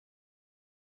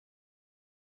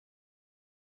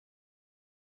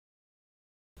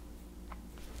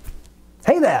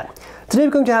there! Today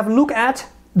we're going to have a look at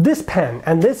this pen,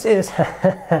 and this is,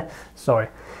 sorry,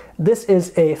 this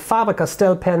is a Faber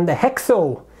Castell pen, the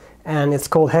Hexo, and it's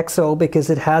called Hexo because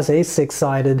it has a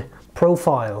six-sided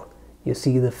profile. You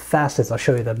see the facets. I'll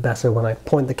show you that better when I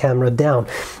point the camera down.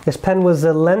 This pen was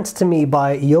lent to me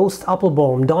by Joost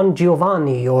Appelboom, Don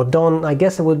Giovanni, or Don, I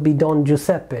guess it would be Don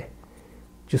Giuseppe.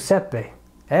 Giuseppe,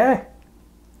 eh?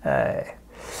 This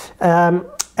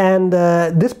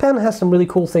pen has some really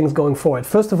cool things going for it.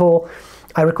 First of all,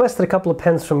 I requested a couple of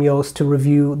pens from Joost to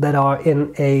review that are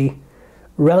in a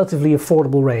relatively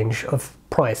affordable range of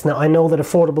price. Now I know that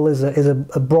affordable is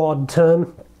a broad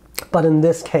term, but in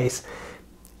this case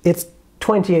it's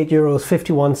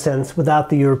 €28.51 without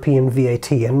the European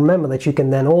VAT. And remember that you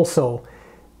can then also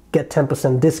get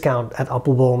 10% discount at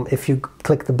Appelboom if you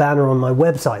click the banner on my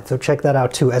website. So check that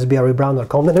out too,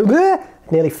 sbrebrown.com.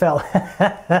 Nearly fell.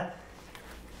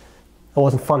 That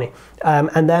wasn't funny.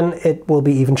 And then it will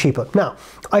be even cheaper. Now,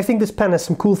 I think this pen has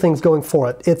some cool things going for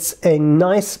it. It's a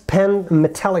nice pen,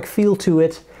 metallic feel to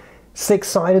it,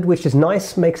 six-sided, which is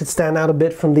nice, makes it stand out a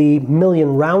bit from the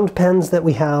million round pens that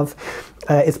we have.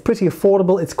 It's pretty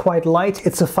affordable, it's quite light,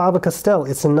 it's a Faber Castell,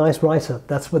 it's a nice writer,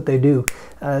 that's what they do.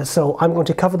 So I'm going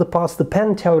to cover the parts of the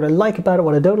pen, tell you what I like about it,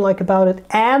 what I don't like about it,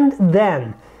 and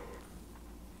then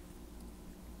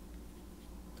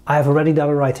I have already done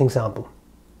a writing sample.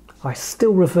 I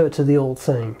still revert to the old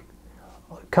saying.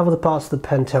 I'll cover the parts of the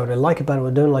pen, tell you what I like about it, what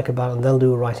I don't like about it, and then I'll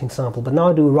do a writing sample. But now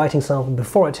I do a writing sample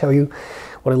before I tell you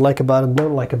what I like about it and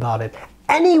don't like about it.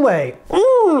 Anyway,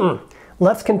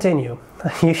 let's continue.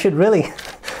 You should really...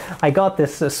 I got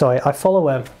this, sorry, I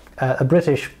follow a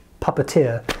British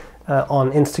puppeteer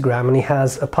on Instagram, and he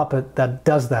has a puppet that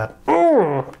does that.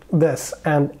 This,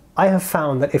 and I have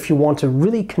found that if you want to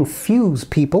really confuse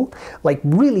people, like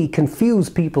really confuse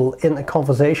people in a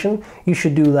conversation, you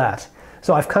should do that.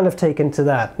 So I've kind of taken to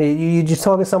that. You just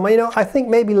talk to someone, you know, I think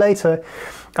maybe later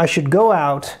I should go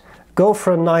out, go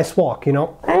for a nice walk, you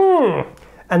know,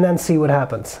 and then see what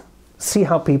happens. See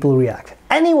how people react.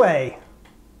 Anyway,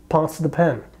 parts of the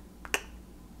pen.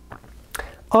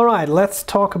 Alright, let's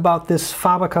talk about this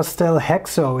Faber Castell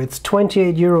Hexo. It's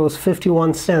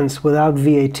 €28.51 without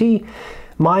VAT.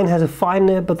 Mine has a fine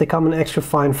nib, but they come in extra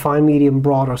fine, fine, medium,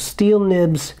 broad, or steel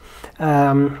nibs.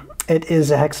 It is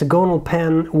a hexagonal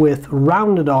pen with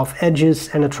rounded off edges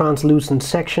and a translucent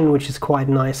section, which is quite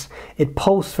nice. It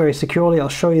posts very securely, I'll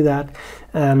show you that.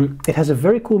 It has a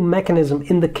very cool mechanism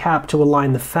in the cap to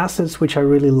align the facets, which I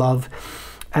really love.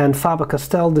 And Faber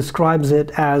Castell describes it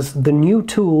as the new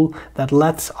tool that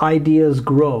lets ideas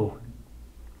grow.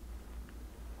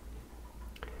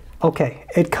 Okay,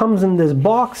 it comes in this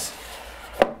box,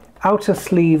 outer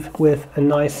sleeve with a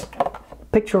nice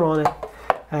picture on it.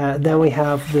 Then we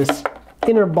have this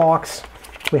inner box.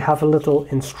 We have a little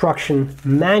instruction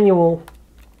manual,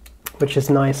 which is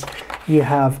nice. You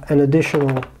have an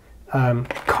additional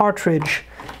cartridge,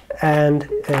 and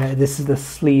this is the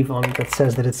sleeve on it that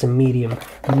says that it's a medium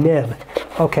nib.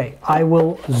 Okay, I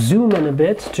will zoom in a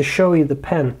bit to show you the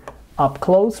pen up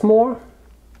close more.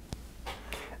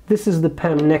 This is the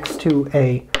pen next to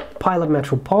a Pilot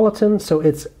Metropolitan, so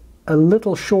it's a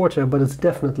little shorter, but it's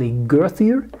definitely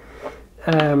girthier.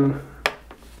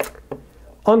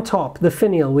 On top, the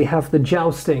finial, we have the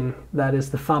jousting, that is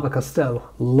the Faber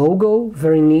Castell logo,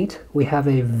 very neat. We have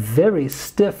a very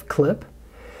stiff clip.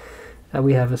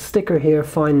 We have a sticker here,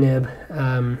 fine nib.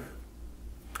 And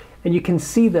you can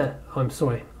see the, oh, I'm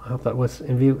sorry, I hope that was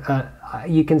in view.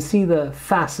 You can see the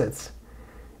facets,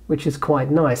 which is quite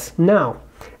nice. Now,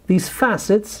 these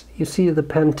facets, you see the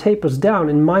pen tapers down,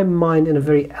 in my mind, in a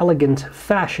very elegant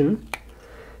fashion.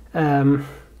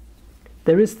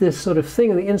 There is this sort of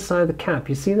thing on the inside of the cap,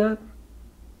 you see that?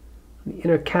 The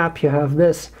inner cap, you have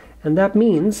this, and that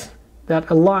means that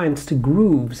aligns to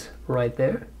grooves right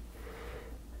there,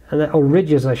 and that, or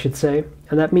ridges I should say,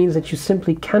 and that means that you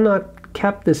simply cannot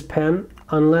cap this pen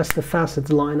unless the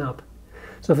facets line up.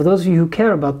 So for those of you who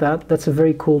care about that, that's a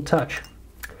very cool touch.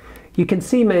 You can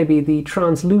see maybe the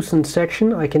translucent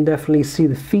section, I can definitely see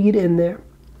the feed in there.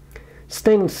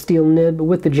 Stainless steel nib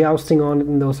with the jousting on it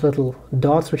and those little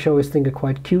dots, which I always think are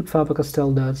quite cute, Faber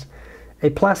Castell does. A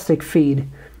plastic feed,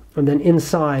 and then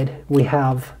inside we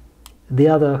have the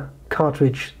other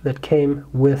cartridge that came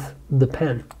with the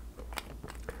pen.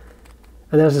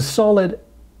 And there's a solid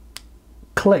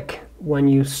click when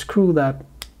you screw that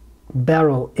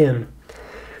barrel in.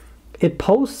 It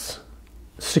posts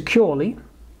securely,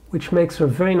 which makes for a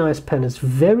very nice pen. It's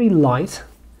very light.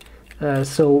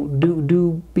 So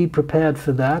do be prepared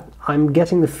for that. I'm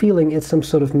getting the feeling it's some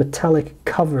sort of metallic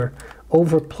cover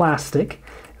over plastic.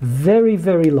 Very,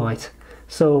 very light.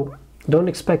 So Don't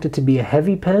expect it to be a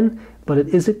heavy pen, but it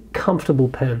is a comfortable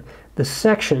pen. The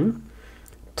section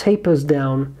tapers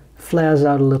down, flares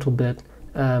out a little bit.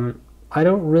 I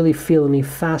don't really feel any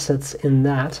facets in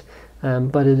that,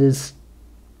 but it is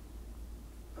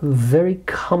very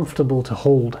comfortable to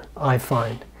hold, I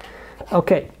find.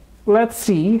 Okay, let's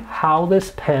see how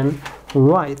this pen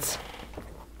writes.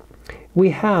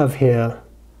 We have here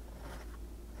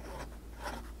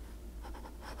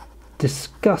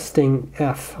disgusting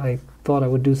F. I thought I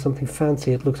would do something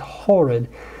fancy. It looks horrid.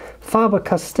 Faber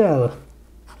Castell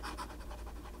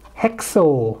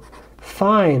Hexo,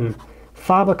 fine.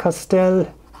 Faber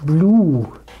Castell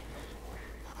Blue,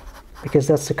 because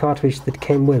that's the cartridge that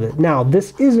came with it. Now,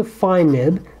 this is a fine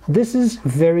nib. This is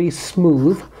very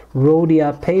smooth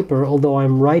Rhodia paper, although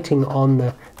I'm writing on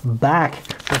the back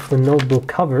of the notebook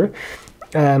cover.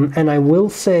 And I will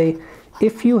say,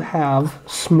 if you have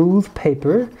smooth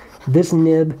paper, this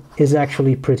nib is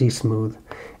actually pretty smooth.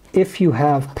 If you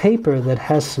have paper that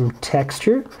has some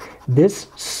texture, this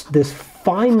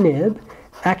fine nib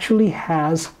actually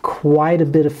has quite a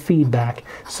bit of feedback.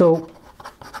 So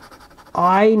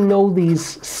I know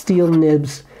these steel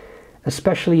nibs,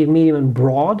 especially in medium and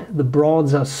broad. The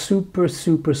broads are super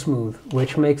smooth,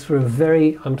 which makes for a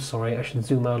very, I'm sorry, I should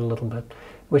zoom out a little bit,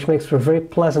 which makes for a very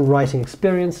pleasant writing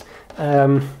experience.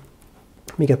 Let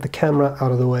me get the camera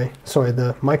out of the way, sorry,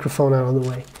 the microphone out of the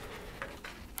way.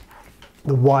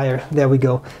 The wire, there we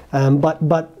go.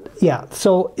 But yeah,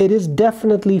 so it is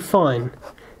definitely fine.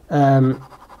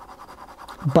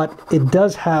 But it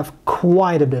does have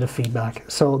quite a bit of feedback,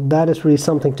 so that is really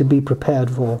something to be prepared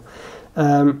for.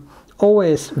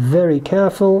 Always very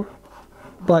careful,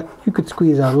 but you could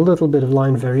squeeze out a little bit of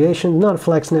line variation. Not a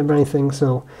flex nib or anything,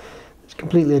 so it's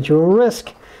completely at your own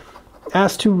risk.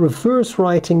 As to reverse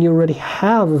writing, you already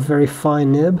have a very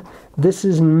fine nib. This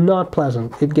is not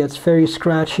pleasant. It gets very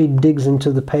scratchy, digs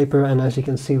into the paper, and as you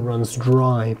can see, runs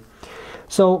dry.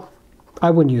 So I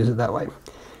wouldn't use it that way.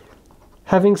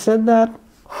 Having said that,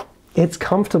 it's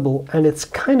comfortable and it's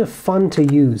kind of fun to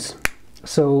use.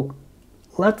 So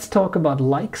let's talk about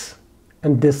likes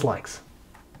and dislikes.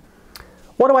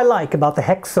 What do I like about the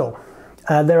Hexo?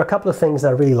 There are a couple of things that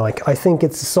I really like. I think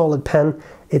it's a solid pen.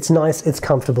 It's nice, it's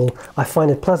comfortable. I find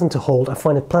it pleasant to hold. I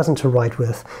find it pleasant to write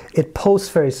with. It posts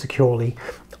very securely.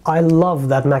 I love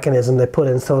that mechanism they put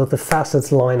in so that the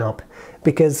facets line up,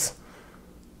 because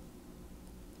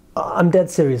I'm dead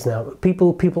serious now.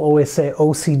 People always say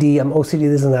OCD, I'm OCD,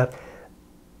 this and that.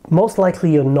 Most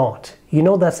likely you're not. You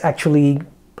know that's actually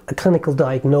a clinical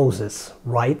diagnosis,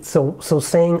 right? So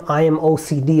saying I am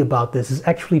OCD about this is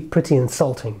actually pretty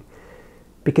insulting,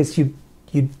 because you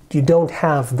don't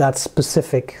have that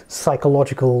specific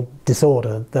psychological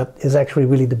disorder that is actually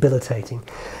really debilitating.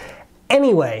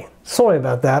 Anyway, sorry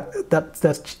about that.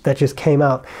 That just came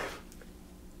out.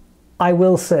 I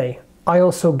will say, I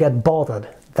also get bothered.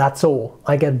 That's all.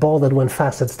 I get bothered when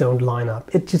facets don't line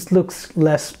up. It just looks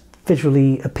less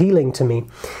visually appealing to me.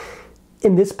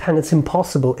 In this pen, it's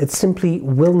impossible. It simply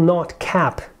will not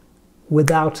cap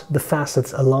without the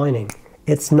facets aligning.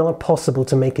 It's not possible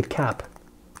to make it cap.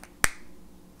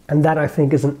 And that, I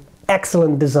think, is an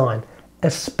excellent design,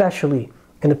 especially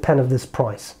in a pen of this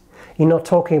price. You're not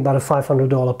talking about a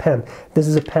 $500 pen. This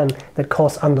is a pen that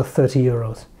costs under 30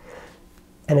 euros.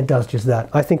 And it does just that.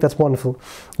 I think that's wonderful.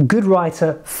 Good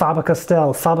writer, Faber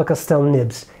Castell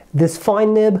nibs. This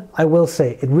fine nib, I will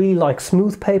say, it really likes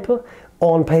smooth paper.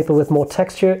 On paper with more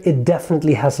texture, it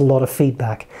definitely has a lot of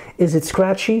feedback. Is it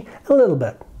scratchy? A little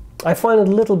bit. I find it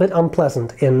a little bit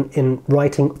unpleasant in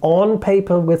writing on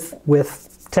paper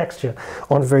with texture.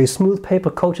 On very smooth paper,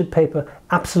 coated paper,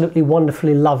 absolutely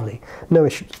wonderfully lovely. No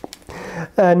issues.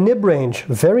 Nib range,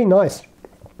 very nice.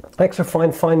 Extra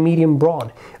fine, fine, medium,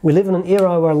 broad. We live in an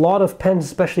era where a lot of pens,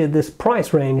 especially at this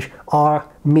price range, are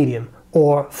medium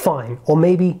or fine, or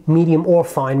maybe medium or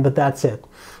fine, but that's it.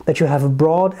 That you have a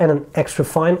broad and an extra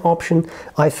fine option,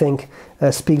 I think,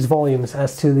 speaks volumes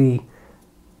as to the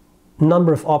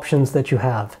number of options that you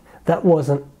have. That was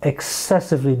an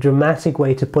excessively dramatic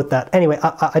way to put that. Anyway,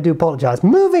 I do apologize.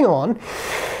 Moving on.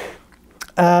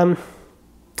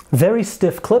 Very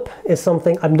stiff clip is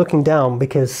something I'm looking down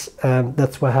because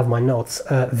that's where I have my notes.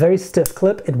 Very stiff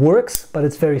clip. It works, but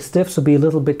it's very stiff, so be a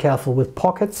little bit careful with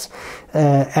pockets.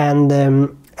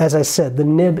 As I said, the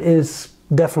nib is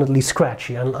definitely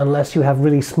scratchy. Unless you have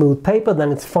really smooth paper,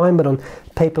 then it's fine, but on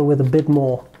paper with a bit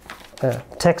more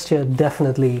texture,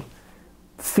 definitely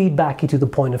feedbacky to the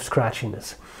point of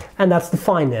scratchiness. And that's the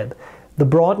fine nib. The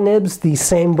broad nibs, the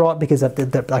same broad, because I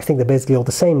think they're basically all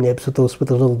the same nibs with those with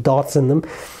the little dots in them.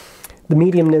 The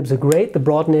medium nibs are great, the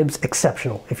broad nibs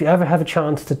exceptional. If you ever have a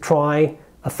chance to try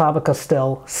a Faber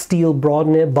Castell steel broad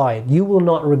nib, buy it. You will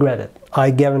not regret it.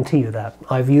 I guarantee you that.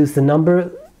 I've used the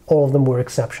number, all of them were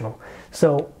exceptional.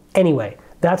 So anyway,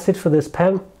 that's it for this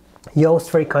pen. Joost,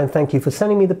 very kind, thank you for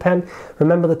sending me the pen.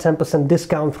 Remember the 10%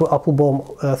 discount through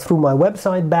Appelboom through my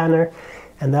website banner.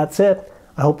 And that's it.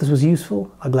 I hope this was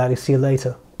useful. I'll gladly see you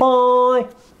later. Bye!